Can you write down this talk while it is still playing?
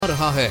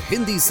रहा है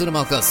हिंदी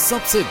सिनेमा का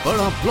सबसे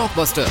बड़ा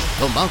ब्लॉकबस्टर।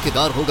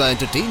 धमाकेदार होगा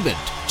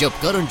एंटरटेनमेंट जब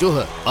करण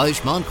जौहर,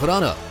 आयुष्मान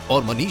खुराना और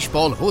मनीष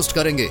पॉल होस्ट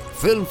करेंगे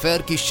फिल्म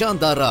फेयर की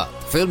शानदार रात।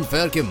 फिल्म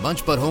फेयर के मंच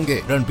पर होंगे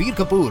रणबीर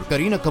कपूर,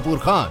 करीना कपूर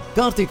खान,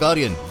 कार्तिक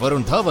आर्यन,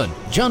 वरुण धवन,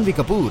 जानवी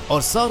कपूर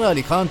और सारा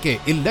अली खान के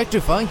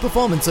इलेक्ट्रीफाइंग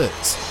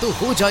परफॉर्मेंसेस। तो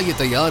हो जाइए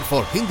तैयार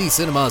for Hindi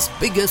cinema's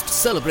biggest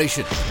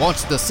celebration.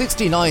 Watch the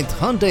 69th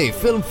Hyundai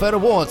Film Fair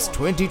Awards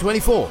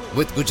 2024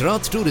 with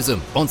Gujarat Tourism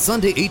on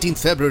Sunday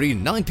 18th February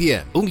 9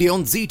 p.m. only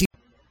on ZT.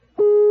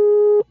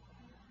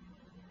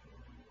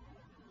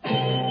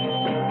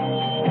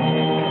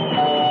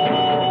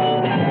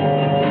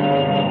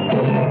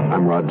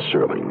 I'm Rod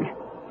Serling.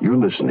 You're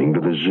listening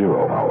to the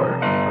Zero Hour.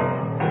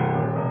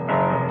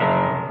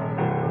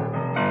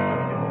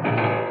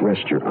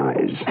 Rest your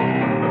eyes.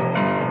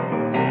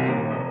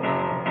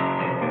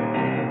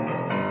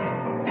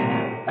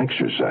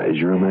 Exercise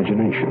your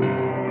imagination.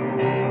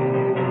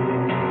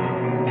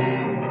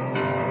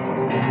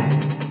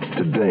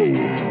 Today,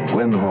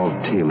 Glenn Hall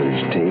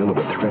Taylor's tale of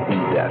a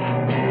threatened death.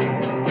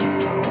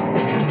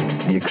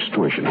 The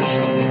Extortionist.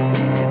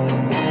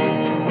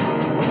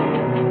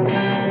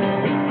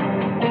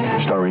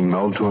 Starring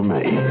Mel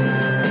Torme.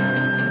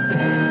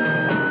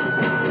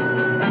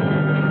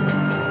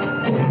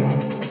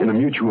 In a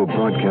Mutual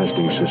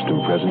Broadcasting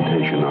System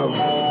presentation of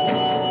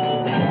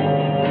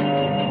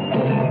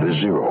The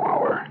Zero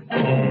Hour.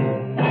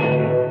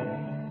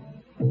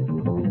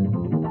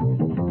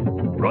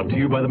 Brought to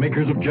you by the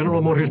makers of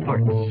General Motors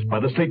parts, by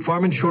the State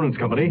Farm Insurance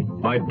Company,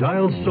 by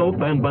Dial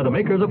Soap, and by the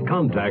makers of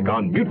Contact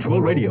on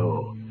Mutual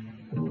Radio.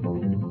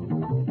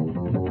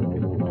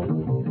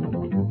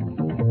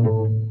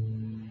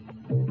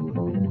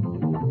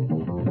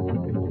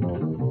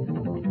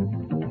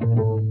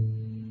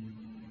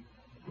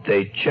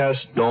 They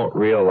just don't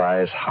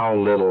realize how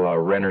little a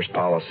renter's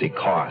policy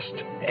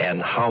costs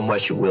and how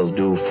much it will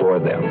do for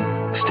them.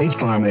 State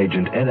Farm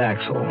agent Ed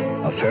Axel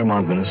of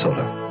Fairmont,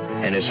 Minnesota.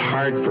 And it's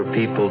hard for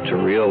people to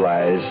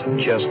realize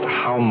just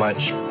how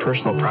much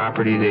personal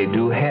property they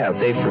do have.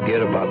 They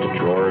forget about the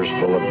drawers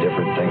full of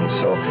different things.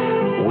 So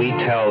we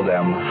tell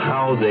them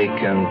how they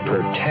can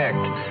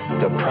protect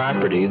the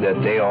property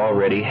that they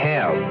already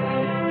have.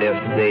 If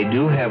they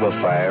do have a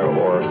fire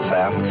or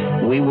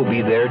theft, we will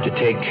be there to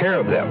take care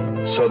of them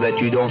so that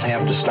you don't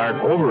have to start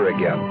over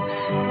again.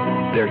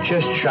 They're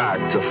just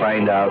shocked to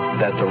find out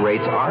that the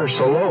rates are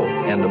so low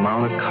and the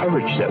amount of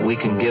coverage that we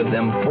can give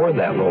them for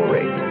that low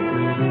rate.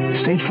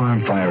 State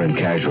Farm Fire and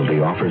Casualty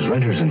offers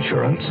renter's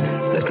insurance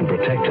that can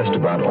protect just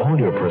about all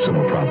your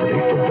personal property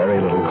for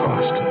very little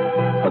cost.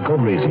 A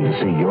good reason to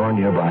see your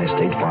nearby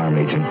State Farm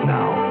agent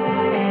now.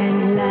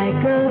 And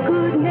like a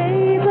good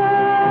neighbor,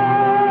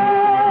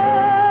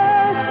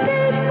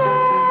 State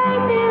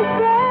Farm is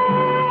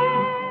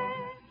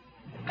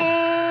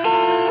there.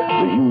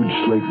 The huge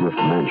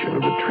slate-roofed mansion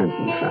of the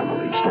Trenton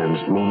family stands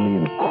lonely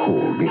and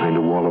cold behind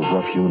a wall of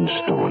rough-hewn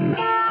stone.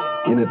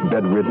 In it,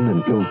 bedridden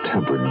and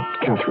ill-tempered,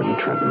 Catherine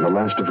Trenton, the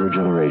last of her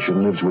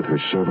generation, lives with her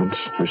servants,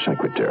 her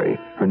secretary,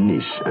 her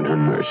niece, and her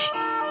nurse,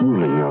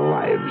 ruling their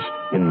lives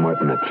in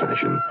martinet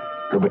fashion.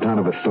 Her baton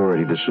of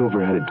authority, the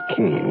silver-headed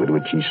cane with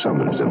which he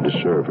summons them to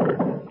serve her.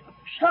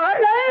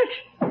 Charlotte!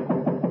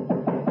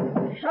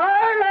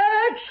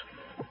 Charlotte!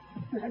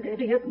 That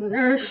idiot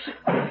nurse.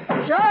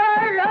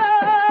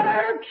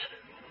 Charlotte!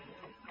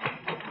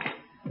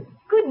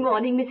 Good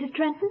morning, Mrs.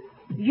 Trenton.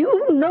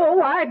 You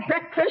know I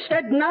breakfast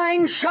at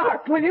 9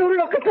 sharp. Will you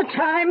look at the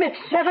time? It's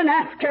 7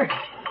 after.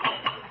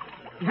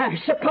 I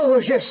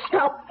suppose you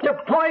stopped to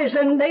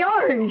poison the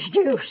orange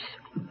juice.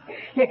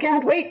 You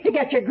can't wait to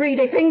get your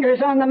greedy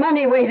fingers on the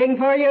money waiting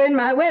for you in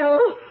my will.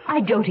 I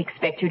don't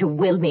expect you to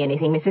will me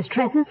anything, Mrs.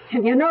 Trenton.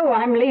 And you know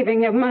I'm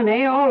leaving you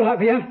money, all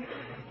of you.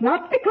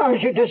 Not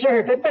because you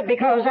deserve it, but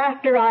because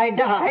after I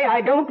die,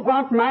 I don't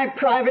want my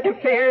private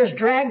affairs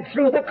dragged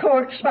through the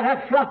courts by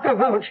a flock of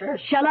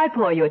vultures. Shall I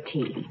pour your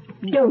tea?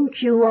 Don't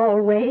you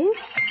always?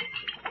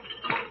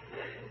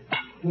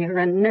 You're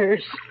a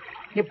nurse.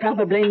 You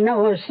probably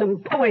know of some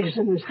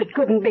poisons that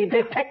couldn't be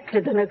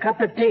detected in a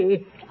cup of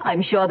tea.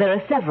 I'm sure there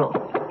are several.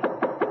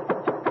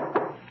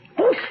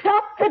 Well,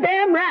 stop the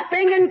damn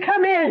rapping and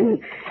come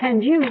in.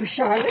 And you,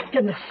 Charlotte,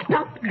 can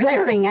stop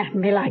glaring at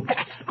me like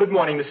that. Good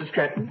morning, Mrs.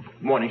 Trenton.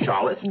 Morning,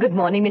 Charlotte. Good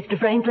morning, Mr.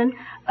 Franklin.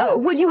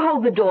 Will you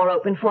hold the door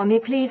open for me,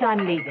 please?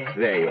 I'm leaving.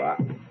 There you are.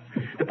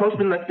 The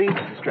postman left these,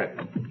 Mrs.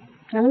 Trenton.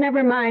 Well,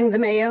 never mind the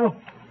mail.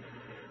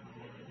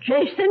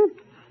 Jason,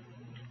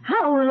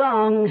 how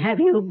long have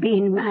you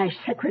been my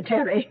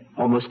secretary?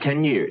 Almost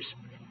 10 years.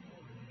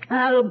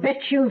 I'll bet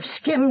you've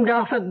skimmed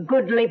off a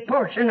goodly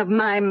portion of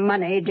my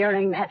money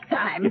during that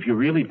time. If you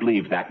really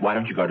believe that, why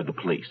don't you go to the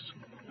police?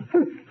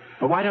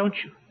 But why don't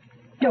you?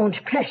 Don't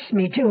press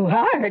me too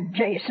hard,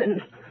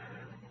 Jason.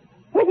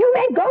 Well, you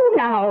may go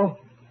now.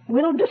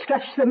 We'll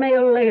discuss the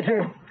mail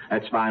later.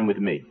 That's fine with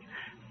me.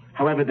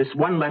 However, this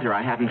one letter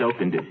I haven't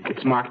opened it.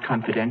 It's marked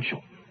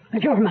confidential.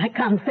 But you're my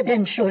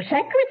confidential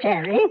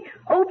secretary.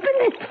 Open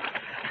it.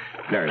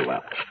 Very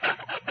well.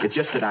 It's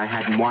just that I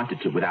hadn't wanted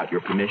to without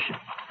your permission.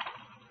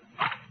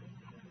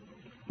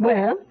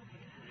 Well?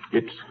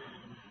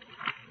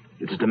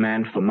 It's a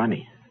demand for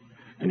money.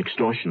 An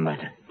extortion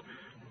letter.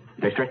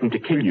 They threaten to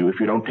kill you if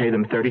you don't pay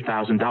them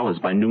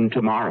 $30,000 by noon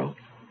tomorrow.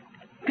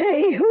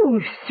 Pay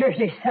who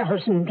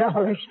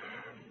 $30,000?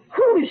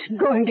 Who's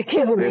going to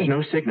kill me? There's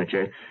no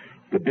signature.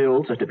 The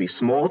bills are to be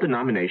small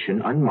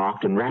denomination,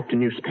 unmarked, and wrapped in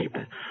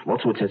newspaper.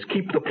 Also, it says,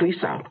 keep the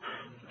police out.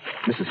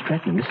 Mrs.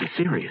 Trenton, this is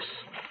serious.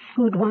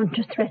 Who'd want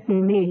to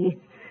threaten me?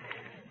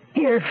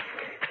 Here,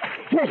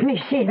 let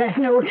me see that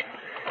note.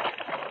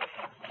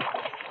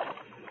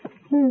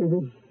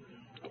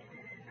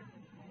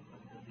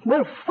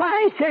 Well,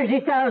 why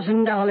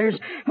 $30,000?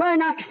 Why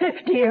not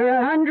 50 or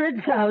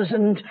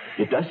 100,000?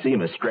 It does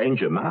seem a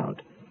strange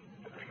amount.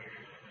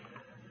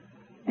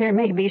 There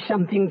may be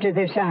something to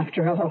this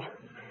after all.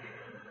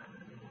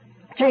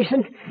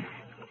 Jason,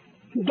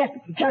 get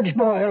Judge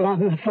Boyle on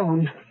the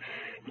phone.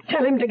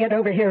 Tell him to get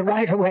over here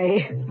right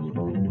away.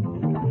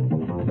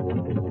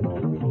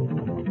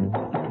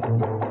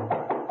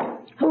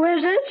 Who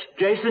is it?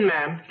 Jason,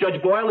 ma'am.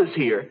 Judge Boyle is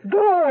here.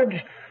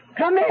 Good.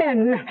 Come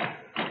in.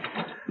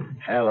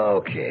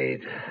 Hello,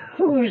 Kate.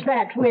 Who's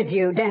that with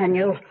you,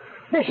 Daniel?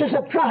 This is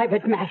a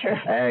private matter.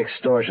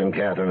 Extortion,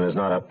 Catherine, is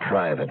not a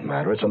private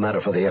matter. It's a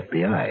matter for the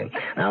FBI.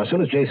 Now, as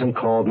soon as Jason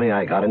called me,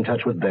 I got in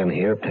touch with Ben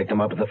here, picked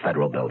him up at the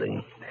Federal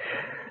Building.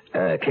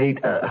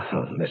 Kate,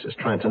 Mrs.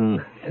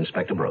 Trenton,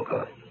 Inspector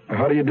Brokaw.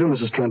 How do you do,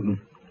 Mrs. Trenton?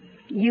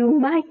 You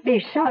might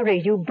be sorry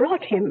you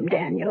brought him,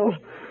 Daniel.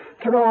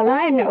 For all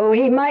I know,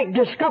 he might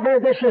discover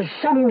this is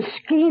some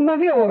scheme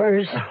of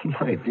yours.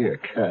 My dear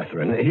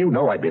Catherine, you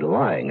know I'd be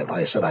lying if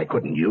I said I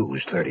couldn't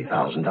use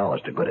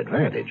 $30,000 to good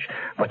advantage.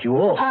 But you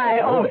also...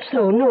 I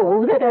also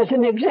know that as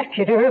an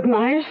executor of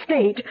my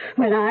estate,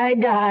 when I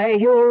die,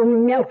 you'll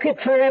milk it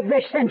for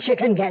every cent you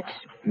can get.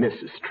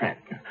 Mrs.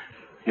 Trenton,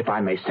 if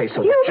I may say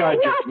so, you the judge...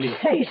 You may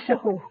not say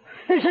so.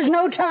 This is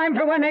no time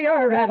for one of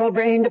your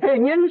rattle-brained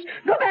opinions.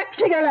 Go back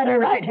to your letter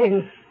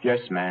writing. Yes,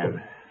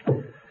 ma'am.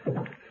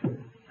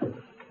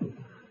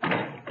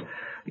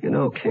 You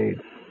know, Kate,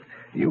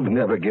 you've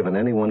never given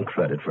anyone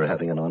credit for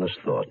having an honest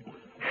thought.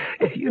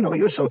 You know,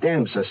 you're so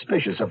damn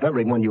suspicious of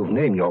everyone you've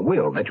named your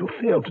will that you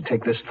fail to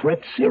take this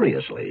threat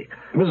seriously.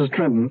 Mrs.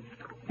 Trenton,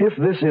 if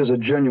this is a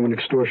genuine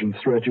extortion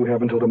threat, you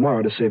have until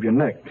tomorrow to save your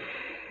neck.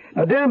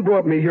 Now, Dan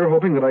brought me here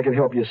hoping that I could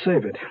help you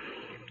save it.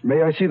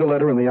 May I see the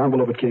letter and the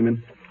envelope it came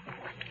in?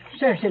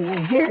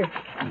 Certainly. Here.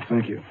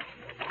 Thank you.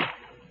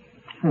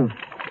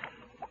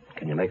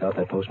 Can you make out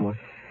that postmark?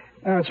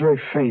 It's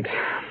very faint.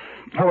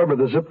 However,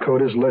 the zip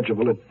code is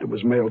legible. It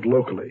was mailed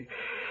locally.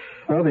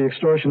 Well, the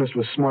extortionist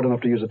was smart enough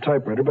to use a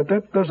typewriter, but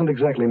that doesn't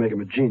exactly make him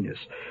a genius.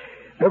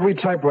 Every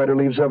typewriter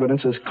leaves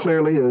evidence as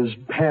clearly as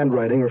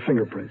handwriting or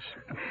fingerprints.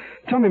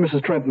 Tell me,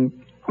 Mrs.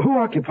 Trenton, who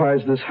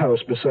occupies this house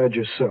besides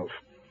yourself?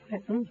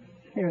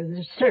 There are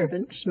the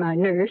servants, my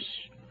nurse,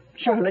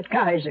 Charlotte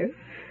Kaiser,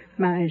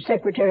 my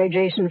secretary,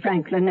 Jason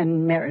Franklin,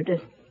 and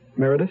Meredith.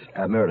 Meredith?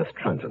 Meredith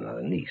Trenton,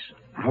 a niece.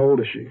 How old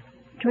is she?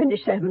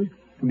 27.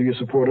 Do you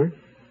support her?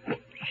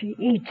 She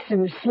eats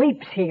and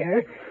sleeps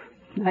here.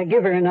 I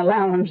give her an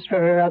allowance for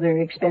her other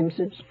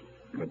expenses.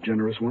 A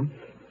generous one?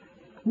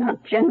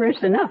 Not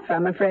generous enough,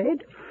 I'm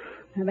afraid.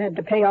 I've had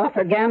to pay off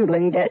her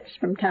gambling debts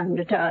from time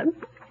to time.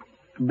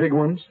 Big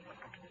ones?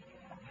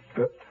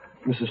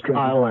 Mrs. Trenton?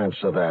 I'll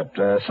answer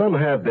that. Some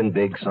have been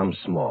big, some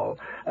small.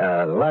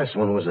 The last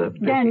one was a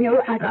big... Daniel,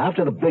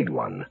 After the big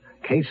one,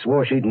 Kate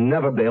swore she'd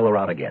never bail her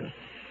out again.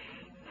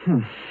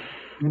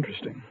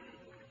 Interesting.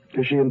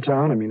 Is she in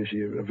town? I mean, is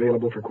she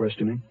available for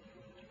questioning?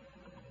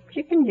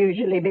 She can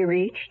usually be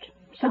reached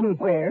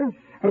somewhere.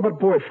 What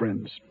about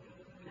boyfriends?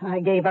 I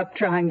gave up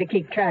trying to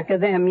keep track of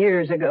them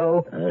years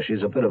ago.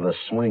 She's a bit of a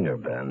swinger,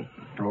 Ben.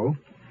 Oh?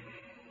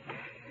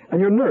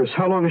 And your nurse,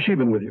 how long has she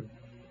been with you?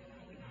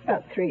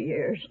 About 3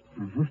 years.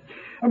 Mm-hmm.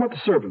 How about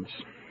the servants?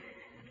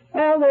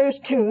 Well, there's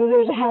two.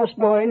 There's a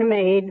houseboy and a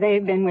maid.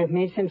 They've been with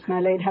me since my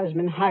late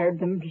husband hired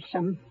them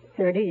some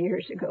 30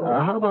 years ago.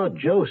 How about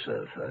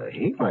Joseph?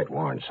 He might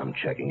warrant some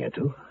checking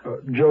into.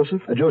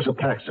 Joseph? Joseph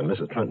Paxton,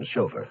 Mrs. Trenton's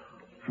chauffeur.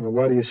 Well,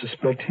 why do you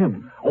suspect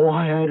him? Oh,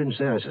 I didn't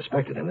say I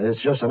suspected him.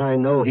 It's just that I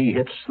know he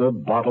hits the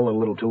bottle a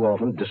little too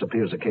often,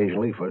 disappears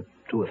occasionally for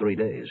 2 or 3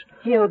 days.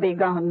 He'll be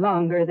gone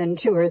longer than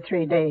 2 or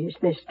 3 days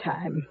this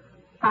time.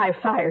 I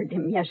fired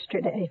him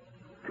yesterday.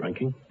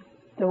 Drinking?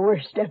 The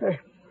worst ever.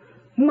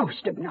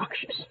 Most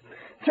obnoxious.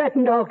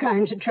 Threatened all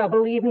kinds of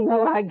trouble, even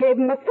though I gave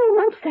him a full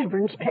month's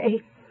severance pay.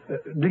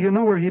 Do you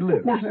know where he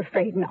lives? I'm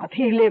afraid not.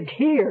 He lived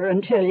here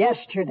until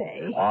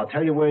yesterday. I'll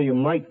tell you where you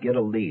might get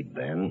a lead,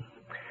 Ben.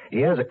 He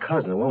has a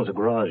cousin who owns a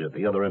garage at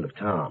the other end of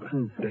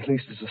town. But at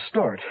least it's a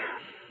start.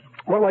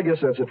 Well, I guess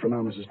that's it for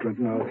now, Mrs.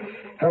 Trenton. I'll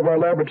have our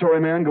laboratory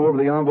man go over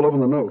the envelope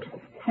and the note.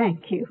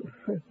 Thank you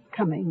for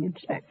coming,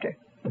 Inspector.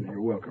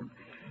 You're welcome.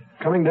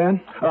 Coming,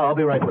 Dan? Oh, I'll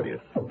be right with you.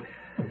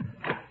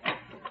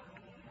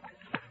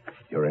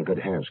 You're in good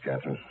hands,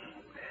 Catherine.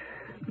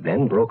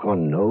 Ben Brokaw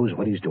knows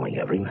what he's doing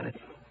every minute.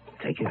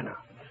 Take care now.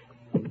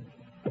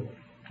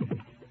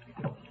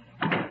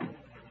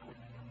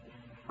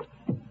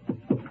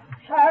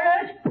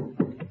 Charlotte!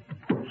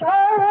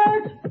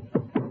 Charlotte!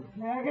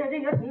 That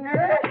idiot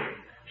nurse!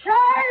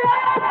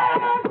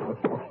 Silence!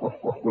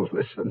 Oh,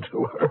 listen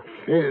to her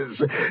fizz.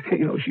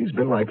 You know, she's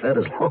been like that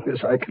as long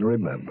as I can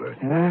remember.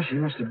 Yeah, she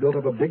must have built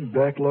up a big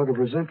backlog of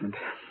resentment.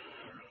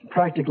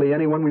 Practically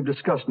anyone we've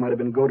discussed might have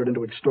been goaded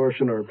into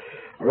extortion or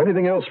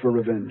anything else for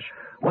revenge.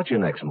 What's your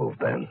next move,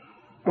 Ben?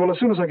 Well, as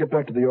soon as I get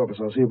back to the office,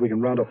 I'll see if we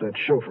can round up that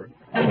chauffeur.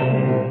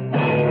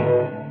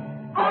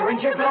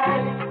 Aren't you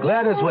glad?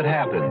 Glad is what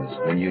happens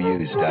when you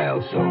use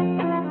Dial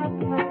Soap.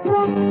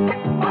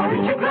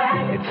 Aren't you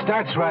glad? It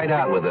starts right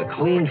out with a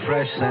clean,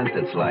 fresh scent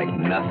that's like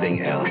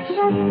nothing else.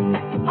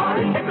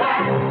 Aren't you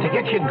glad? To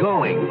get you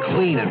going,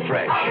 clean and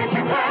fresh. Aren't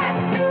you glad?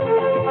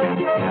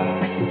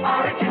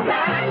 Aren't you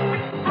glad?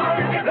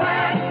 Aren't you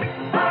glad?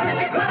 Aren't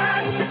you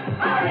glad?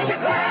 Aren't you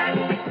glad?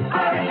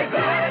 Aren't you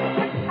glad?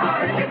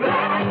 Aren't you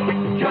glad?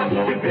 Just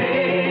to be.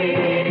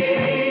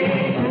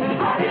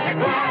 Aren't you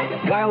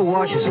glad? Dial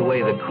washes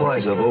away the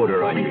cause of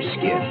odor on your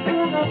skin.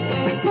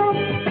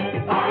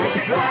 Aren't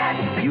you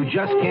glad? You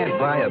just can't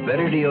buy a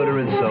better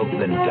deodorant soap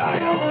than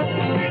Dial.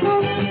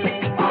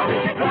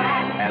 Aren't you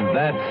glad? And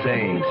that's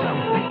saying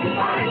something.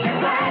 Aren't you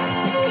glad?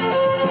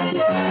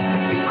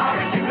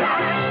 Aren't you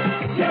glad?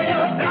 Do you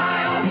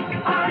Dial?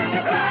 Aren't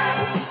you glad?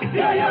 Do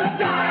you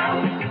Dial?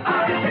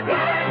 Aren't you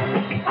glad?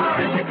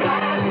 Aren't you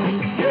glad?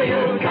 Do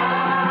you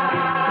Dial?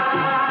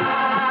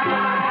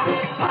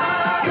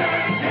 Aren't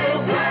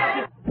you glad?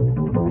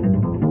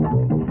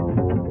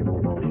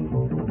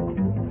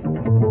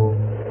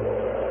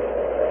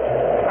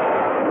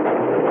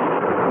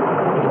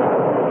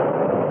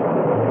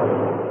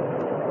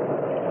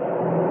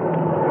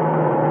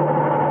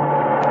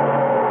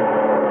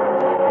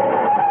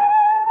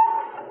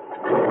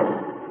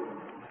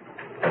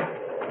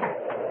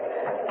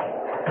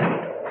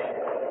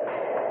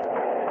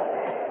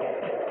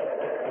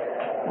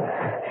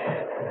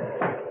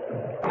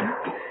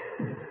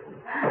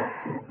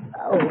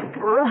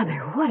 Brother,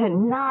 what a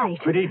night.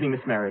 Good evening,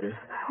 Miss Meredith.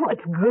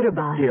 What's good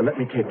about it? Here, let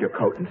me take your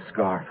coat and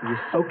scarf. You're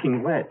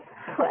soaking wet.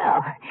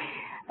 Well,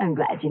 I'm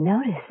glad you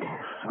noticed.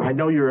 I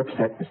know you're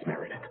upset, Miss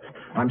Meredith.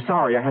 I'm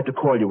sorry I had to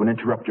call you and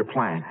interrupt your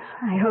plans.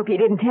 I hope you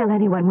didn't tell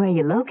anyone where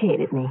you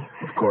located me.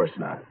 Of course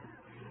not.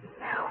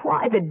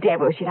 Why the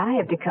devil should I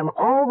have to come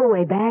all the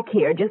way back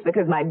here just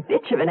because my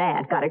bitch of an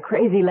aunt got a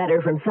crazy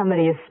letter from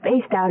somebody as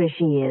spaced out as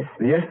she is?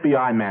 The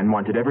FBI man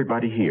wanted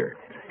everybody here.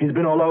 He's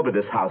been all over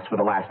this house for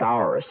the last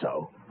hour or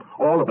so.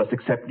 All of us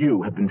except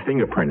you have been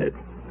fingerprinted.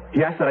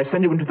 He asked that I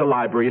send you into the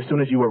library as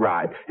soon as you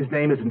arrive. His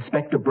name is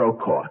Inspector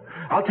Brokaw.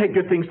 I'll take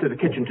your things to the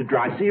kitchen to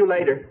dry. See you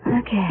later.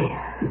 Okay.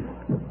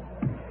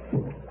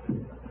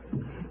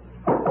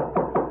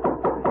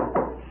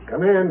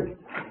 Come in.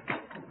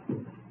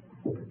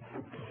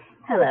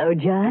 Hello,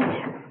 Judge.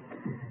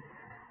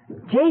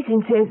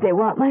 Jason says they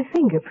want my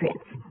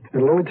fingerprints.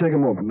 It'll only take a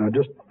moment. Now,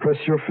 just press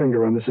your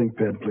finger on this ink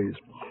pad, please.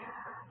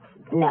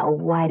 Now,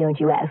 why don't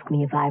you ask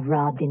me if I've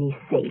robbed any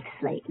safes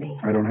lately?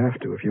 I don't have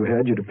to. If you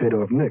had, you'd have paid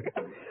off Nick.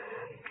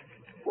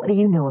 What do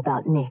you know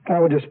about Nick? I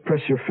would just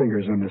press your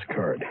fingers on this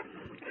card.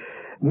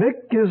 Nick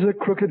is a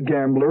crooked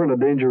gambler and a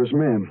dangerous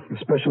man,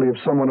 especially if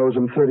someone owes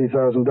him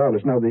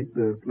 $30,000. Now,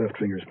 the left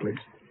fingers, please.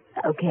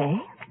 Okay.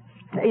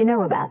 So you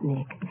know about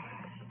Nick.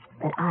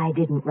 But I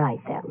didn't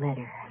write that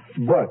letter.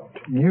 But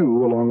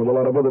you, along with a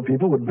lot of other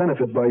people, would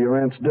benefit by your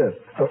aunt's death.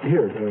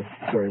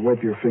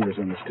 Wipe your fingers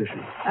on this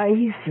tissue. Are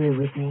you through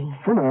with me?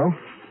 For now.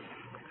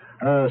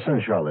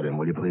 Send Charlotte in,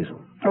 will you, please?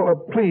 Oh,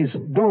 please,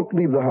 don't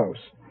leave the house.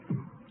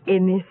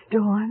 In this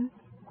storm?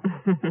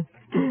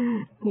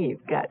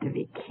 You've got to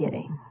be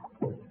kidding.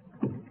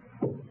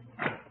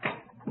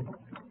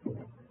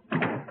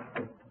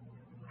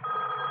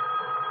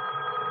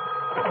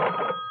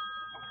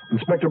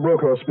 Inspector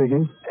Brokaw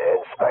speaking.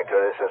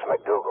 Inspector, this is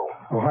McDougal.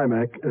 Oh, hi,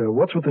 Mac.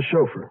 What's with the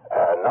chauffeur?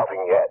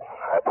 Nothing yet.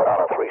 I put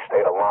on a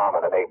 3-state alarm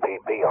and an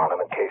APB on him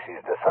in case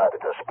he's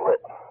decided to split.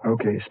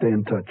 Okay, stay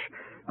in touch.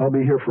 I'll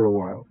be here for a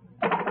while.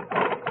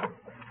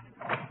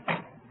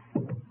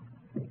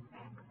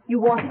 You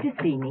wanted to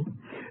see me?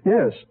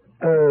 Yes.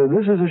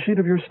 This is a sheet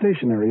of your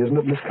stationery, isn't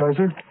it, Miss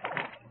Kaiser?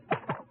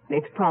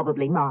 It's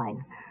probably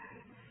mine.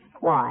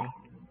 Why?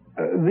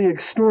 The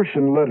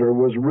extortion letter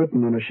was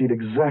written on a sheet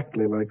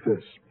exactly like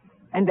this.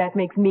 And that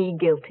makes me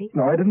guilty?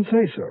 No, I didn't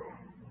say so.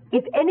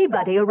 If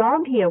anybody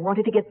around here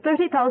wanted to get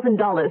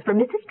 $30,000 from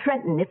Mrs.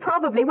 Trenton, it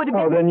probably would have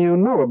been... Oh, then you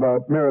know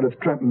about Meredith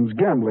Trenton's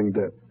gambling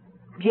debt.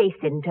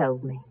 Jason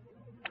told me.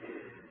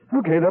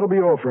 Okay, that'll be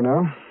all for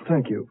now.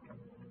 Thank you.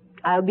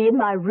 I'll be in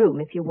my room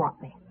if you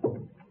want me.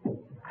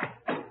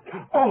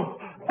 Oh,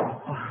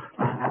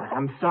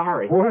 I'm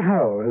sorry. Well,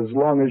 as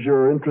long as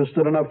you're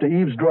interested enough to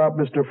eavesdrop,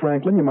 Mr.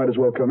 Franklin, you might as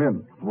well come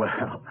in.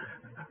 Well,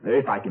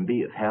 if I can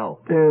be of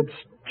help. It's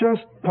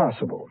just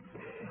possible.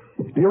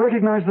 Do you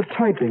recognize the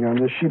typing on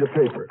this sheet of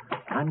paper?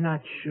 I'm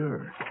not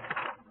sure.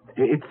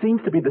 It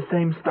seems to be the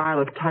same style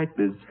of type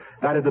as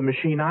that of the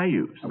machine I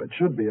use. Well, it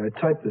should be. I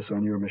typed this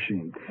on your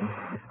machine.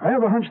 I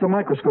have a hunch the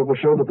microscope will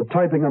show that the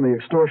typing on the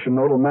extortion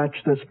note will match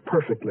this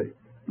perfectly.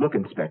 Look,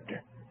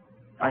 Inspector,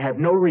 I have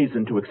no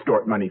reason to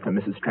extort money from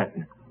Mrs.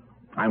 Trenton.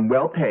 I'm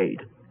well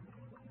paid,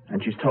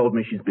 and she's told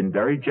me she's been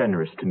very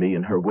generous to me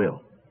in her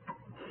will.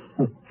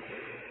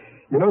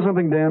 You know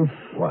something, Dan?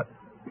 What?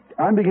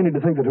 I'm beginning to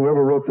think that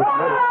whoever wrote this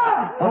letter...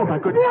 Oh, my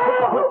goodness.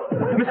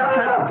 Mr.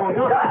 Trent,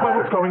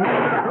 what's going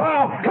on?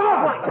 Oh, come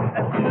on!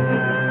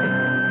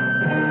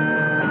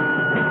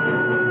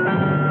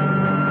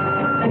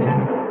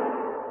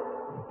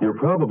 You're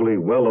probably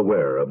well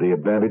aware of the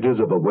advantages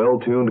of a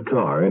well-tuned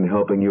car in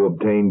helping you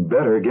obtain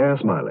better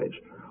gas mileage.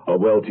 A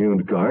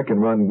well-tuned car can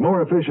run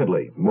more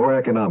efficiently, more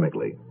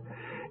economically.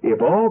 If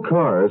all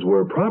cars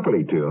were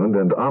properly tuned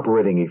and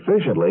operating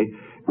efficiently,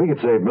 we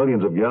could save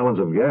millions of gallons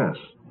of gas.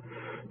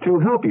 To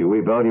help you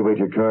evaluate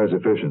your car's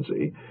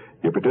efficiency,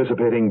 your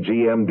participating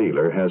GM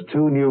dealer has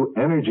 2 new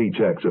energy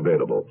checks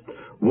available.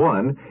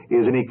 One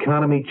is an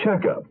economy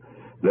checkup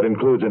that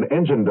includes an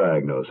engine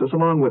diagnosis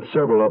along with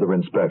several other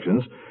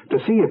inspections to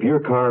see if your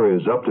car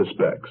is up to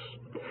specs.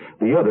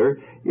 The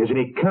other is an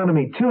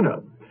economy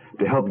tune-up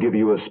to help give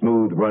you a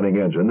smooth-running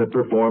engine that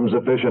performs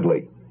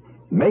efficiently.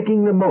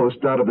 Making the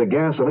most out of the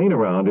gasoline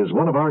around is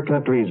one of our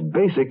country's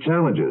basic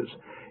challenges.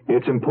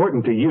 It's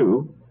important to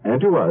you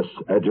and to us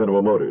at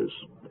General Motors.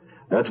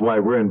 That's why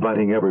we're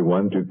inviting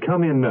everyone to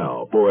come in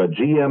now for a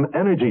GM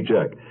energy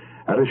check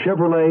at a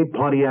Chevrolet,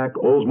 Pontiac,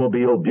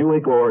 Oldsmobile,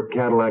 Buick, or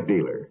Cadillac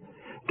dealer.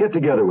 Get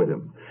together with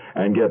him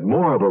and get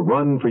more of a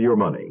run for your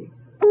money.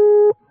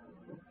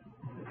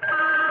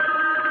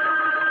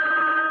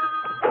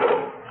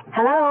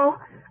 Hello?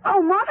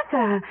 Oh,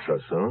 Martha. So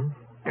soon?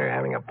 You're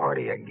having a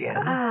party again?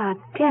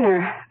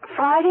 Dinner.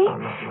 Friday?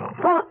 No.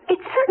 Well, it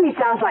certainly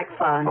sounds like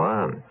fun.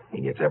 Fun.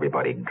 He gets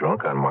everybody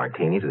drunk on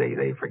martinis.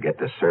 They forget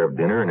to serve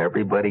dinner, and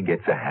everybody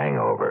gets a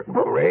hangover.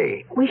 Well,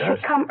 great. We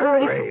should come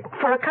early great.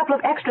 for a couple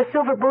of extra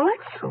silver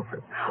bullets?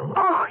 Silver bullets?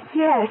 Oh,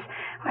 yes.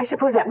 I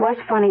suppose that was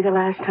funny the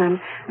last time.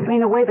 I mean,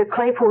 the way the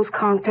Claypools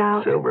conked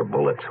out. Silver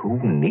bullets? Who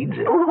needs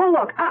it? Well,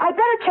 look, I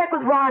better check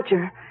with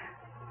Roger.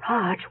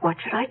 Rog, what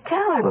should I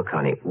tell her? Look,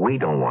 honey, we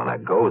don't want to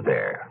go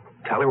there.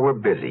 Tell her we're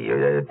busy.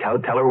 Tell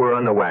her we're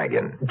on the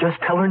wagon. Just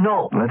tell her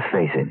no. Let's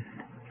face it.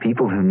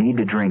 People who need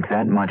to drink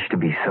that much to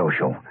be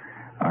social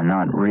are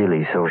not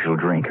really social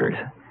drinkers.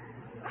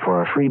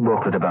 For a free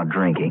booklet about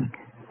drinking,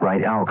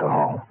 write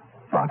alcohol,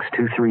 Box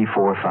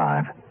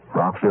 2345,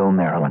 Rockville,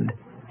 Maryland,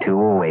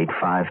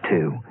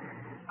 20852.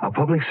 A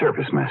public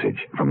service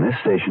message from this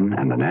station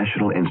and the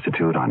National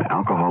Institute on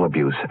Alcohol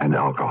Abuse and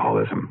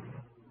Alcoholism.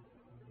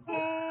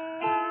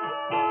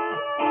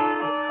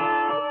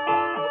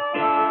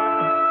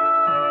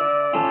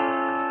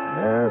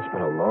 It's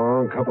been a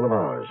long couple of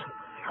hours.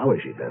 How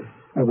has she been?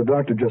 The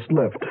doctor just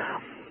left.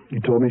 He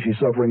told me she's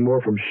suffering more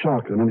from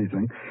shock than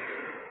anything,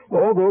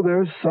 although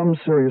there's some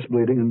serious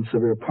bleeding and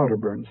severe powder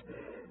burns.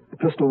 The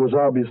pistol was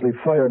obviously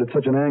fired at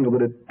such an angle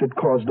that it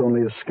caused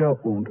only a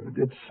scalp wound.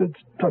 It's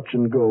touch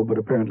and go, but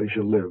apparently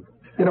she'll live.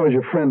 You know, as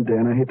your friend,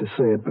 Dan, I hate to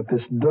say it, but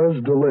this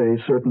does delay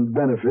certain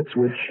benefits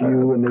which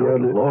you and the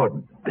good other...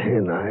 Lord,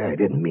 Dan, I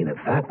didn't mean it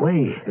that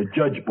way.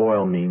 Judge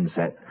Boyle means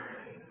that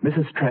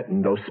Mrs.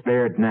 Trenton, though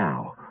spared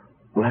now,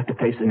 will have to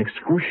face an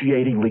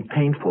excruciatingly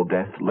painful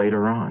death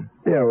later on.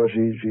 Yeah, well,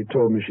 she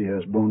told me she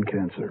has bone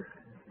cancer.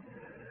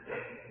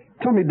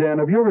 Tell me, Dan,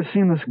 have you ever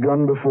seen this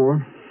gun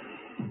before?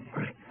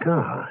 My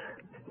God.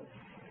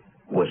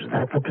 Was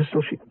that the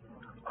pistol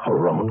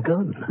her own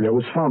gun? Yeah, it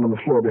was found on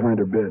the floor behind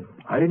her bed.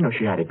 I didn't know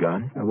she had a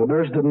gun. Now, the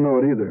nurse didn't know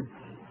it either.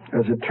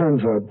 As it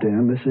turns out,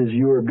 Dan, this is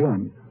your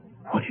gun.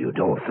 Well, you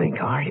don't think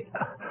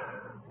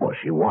Well,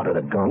 she wanted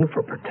a gun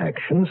for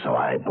protection, so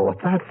I bought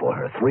that for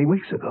her 3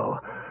 weeks ago.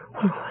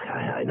 Well,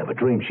 I never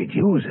dreamed she'd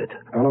use it.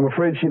 Well, I'm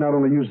afraid she not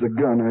only used the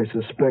gun, I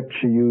suspect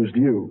she used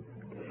you.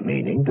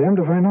 Meaning? Damned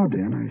if I know,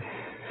 Dan.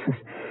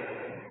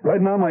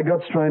 Right now, my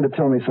gut's trying to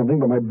tell me something,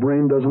 but my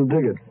brain doesn't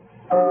dig it.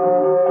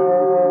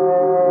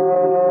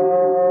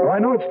 I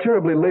know it's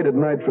terribly late at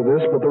night for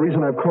this, but the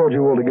reason I've called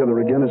you all together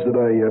again is that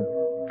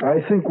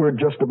I think we're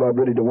just about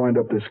ready to wind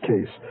up this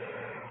case.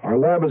 Our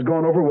lab has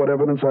gone over what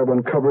evidence I've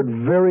uncovered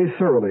very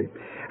thoroughly.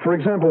 For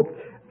example,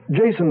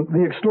 Jason,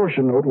 the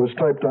extortion note was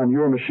typed on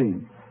your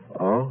machine.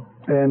 Oh?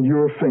 And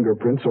your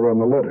fingerprints are on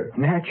the letter.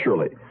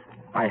 Naturally.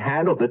 I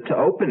handled it to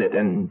open it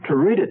and to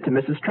read it to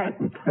Mrs.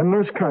 Trenton. And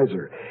Nurse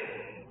Kaiser,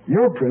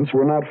 your prints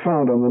were not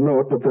found on the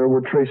note, but there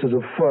were traces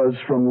of fuzz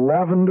from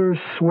lavender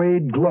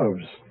suede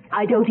gloves.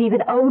 I don't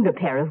even own a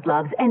pair of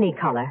gloves, any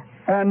color.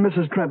 And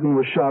Mrs. Trenton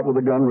was shot with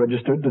a gun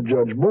registered to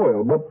Judge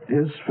Boyle, but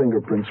his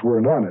fingerprints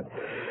weren't on it.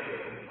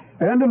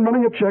 And in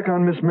running a check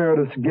on Miss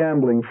Meredith's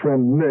gambling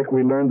friend, Nick,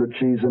 we learned that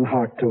she's in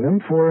hock to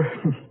him for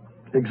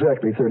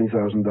exactly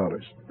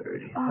 $30,000.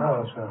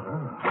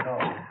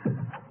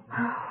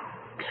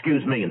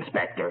 Excuse me,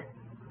 Inspector,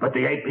 but the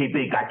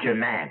APB got your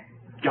man,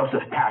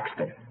 Joseph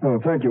Paxton. Oh,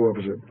 thank you,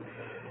 officer.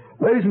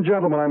 Ladies and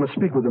gentlemen, I must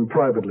speak with him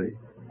privately.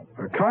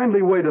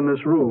 Kindly wait in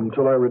this room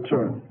till I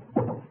return.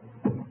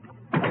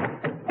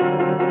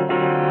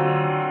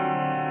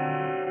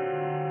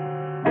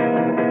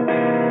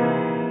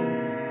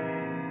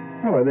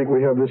 Well, I think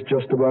we have this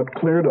just about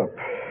cleared up.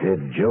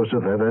 Did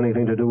Joseph have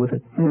anything to do with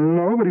it?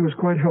 No, but he was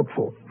quite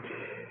helpful.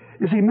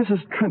 You see,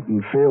 Mrs.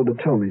 Trenton failed to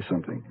tell me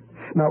something.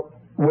 Now,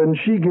 when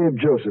she gave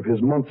Joseph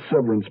his month's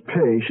severance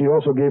pay, she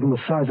also gave him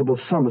a sizable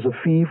sum as a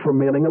fee for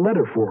mailing a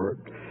letter for her.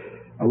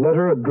 A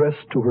letter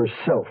addressed to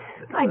herself.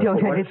 I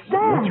don't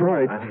understand. That's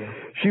right.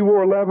 She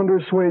wore lavender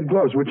suede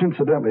gloves, which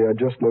incidentally I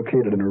just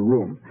located in her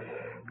room.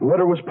 The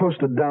letter was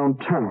posted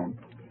downtown.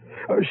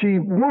 She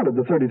wanted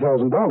the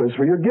 $30,000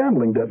 for your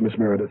gambling debt, Miss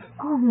Meredith.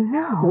 Oh,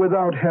 no.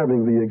 Without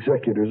having the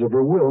executors of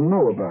her will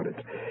know about it.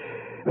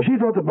 She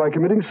thought that by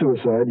committing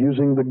suicide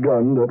using the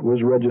gun that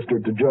was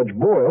registered to Judge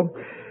Boyle,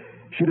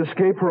 she'd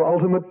escape her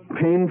ultimate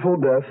painful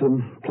death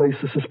and place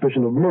the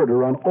suspicion of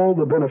murder on all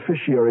the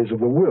beneficiaries of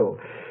the will.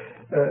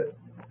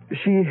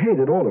 She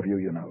hated all of you,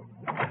 you know.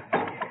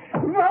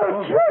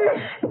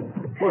 Monstrous!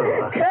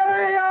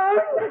 Carry on!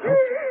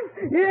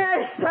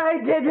 Yes, I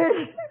did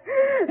it.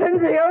 And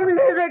the only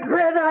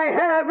regret I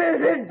have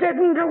is it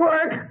didn't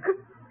work.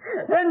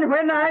 And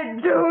when I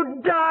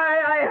do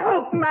die, I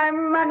hope my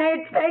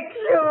money takes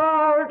you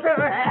all to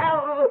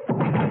hell.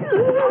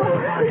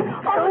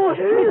 Oh,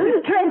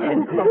 Mrs.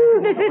 Trenton!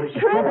 Mrs.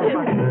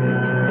 Trenton!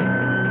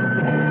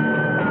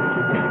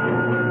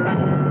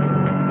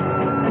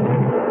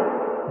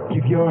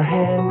 Give your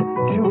hand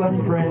to a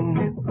friend.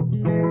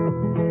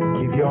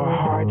 Give your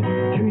heart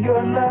to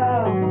your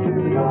love,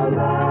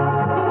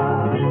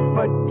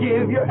 But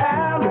give your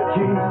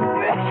allergy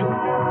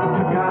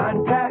to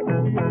contact.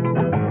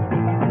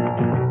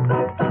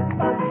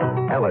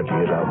 Allergy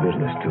is our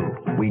business, too.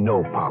 We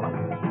know pollen.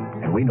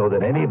 And we know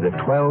that any of the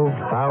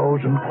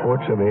 12,000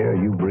 quarts of air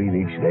you breathe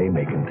each day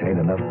may contain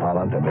enough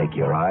pollen to make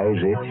your eyes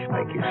itch,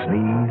 make you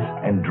sneeze,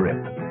 and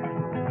drip.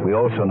 We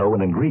also know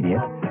an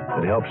ingredient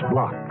that helps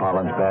block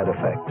pollen's bad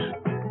effects.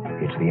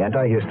 It's the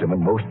antihistamine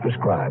most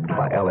prescribed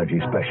by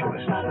allergy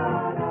specialists.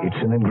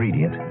 It's an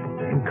ingredient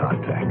in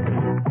contact.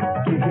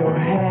 Give your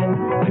hand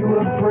to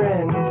a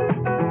friend.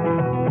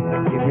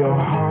 Give your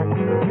heart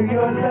to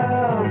your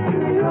love,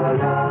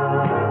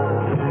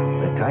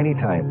 The tiny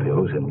time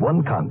pills in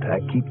one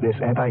contact keep this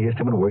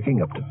antihistamine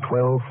working up to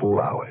 12 full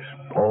hours.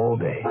 All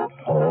day,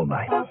 all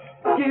night.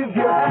 Give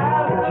your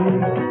allergy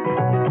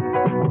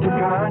to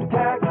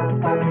contact.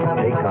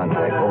 Take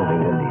contact only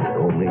when needed,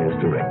 only as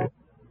directed.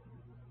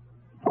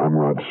 I'm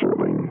Rod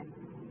Serling.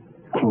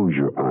 Close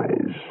your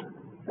eyes,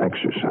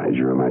 exercise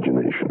your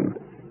imagination,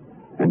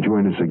 and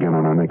join us again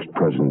on our next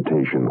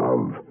presentation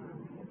of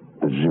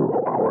The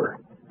Zero Hour.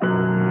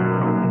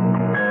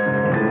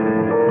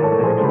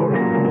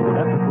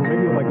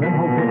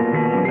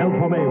 El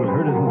Tomei was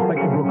heard as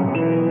Inspector Brooks.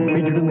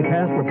 Featured in the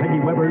cast were Peggy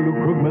Weber, Luke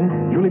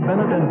Krugman, Julie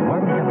Bennett, and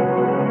Marvin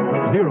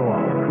Kaplan. Zero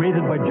Hour,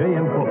 created by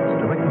J.M. Folks,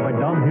 directed by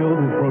Don Hill,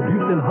 is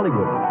produced in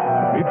Hollywood.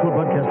 Mutual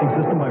Broadcasting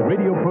System by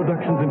Radio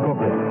Productions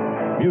Incorporated.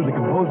 Music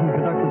composed and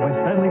conducted by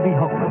Stanley D.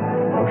 Hoffman.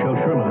 Rochelle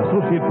Sherman,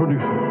 associate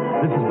producer.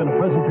 This has been a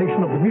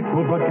presentation of the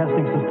Mutual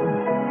Broadcasting System.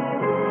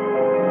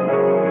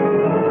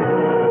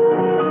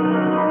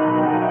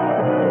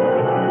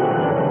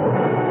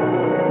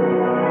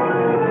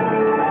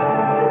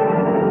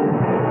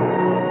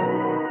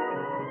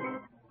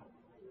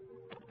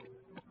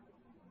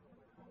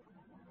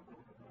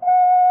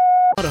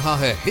 रहा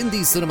है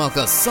Hindi cinema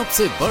का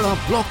सबसे बड़ा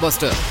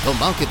blockbuster.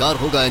 धमाकेदार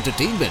होगा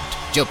entertainment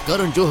जब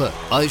करण जौहर,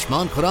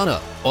 आयुष्मान खुराना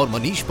और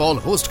Manish Paul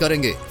host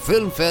करेंगे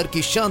फिल्म फेयर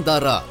की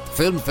शानदार रात।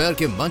 फिल्म फेयर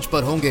के मंच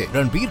पर होंगे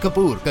रणबीर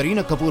कपूर,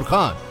 करीना कपूर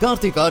खान,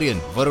 कार्तिक आर्यन,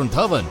 वरुण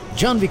धवन,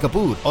 जानवी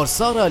कपूर और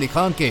सारा अली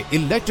खान के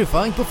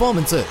इलेक्ट्रीफाइंग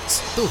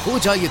परफॉर्मेंसेस। तो हो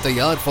जाइए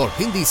तैयार for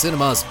Hindi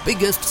cinema's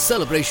biggest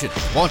celebration.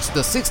 Watch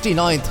the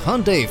 69th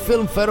Hyundai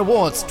Film Fair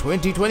Awards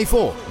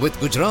 2024 with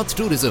Gujarat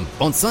Tourism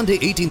on Sunday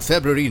 18th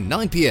February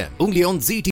 9 p.m. only on ZT.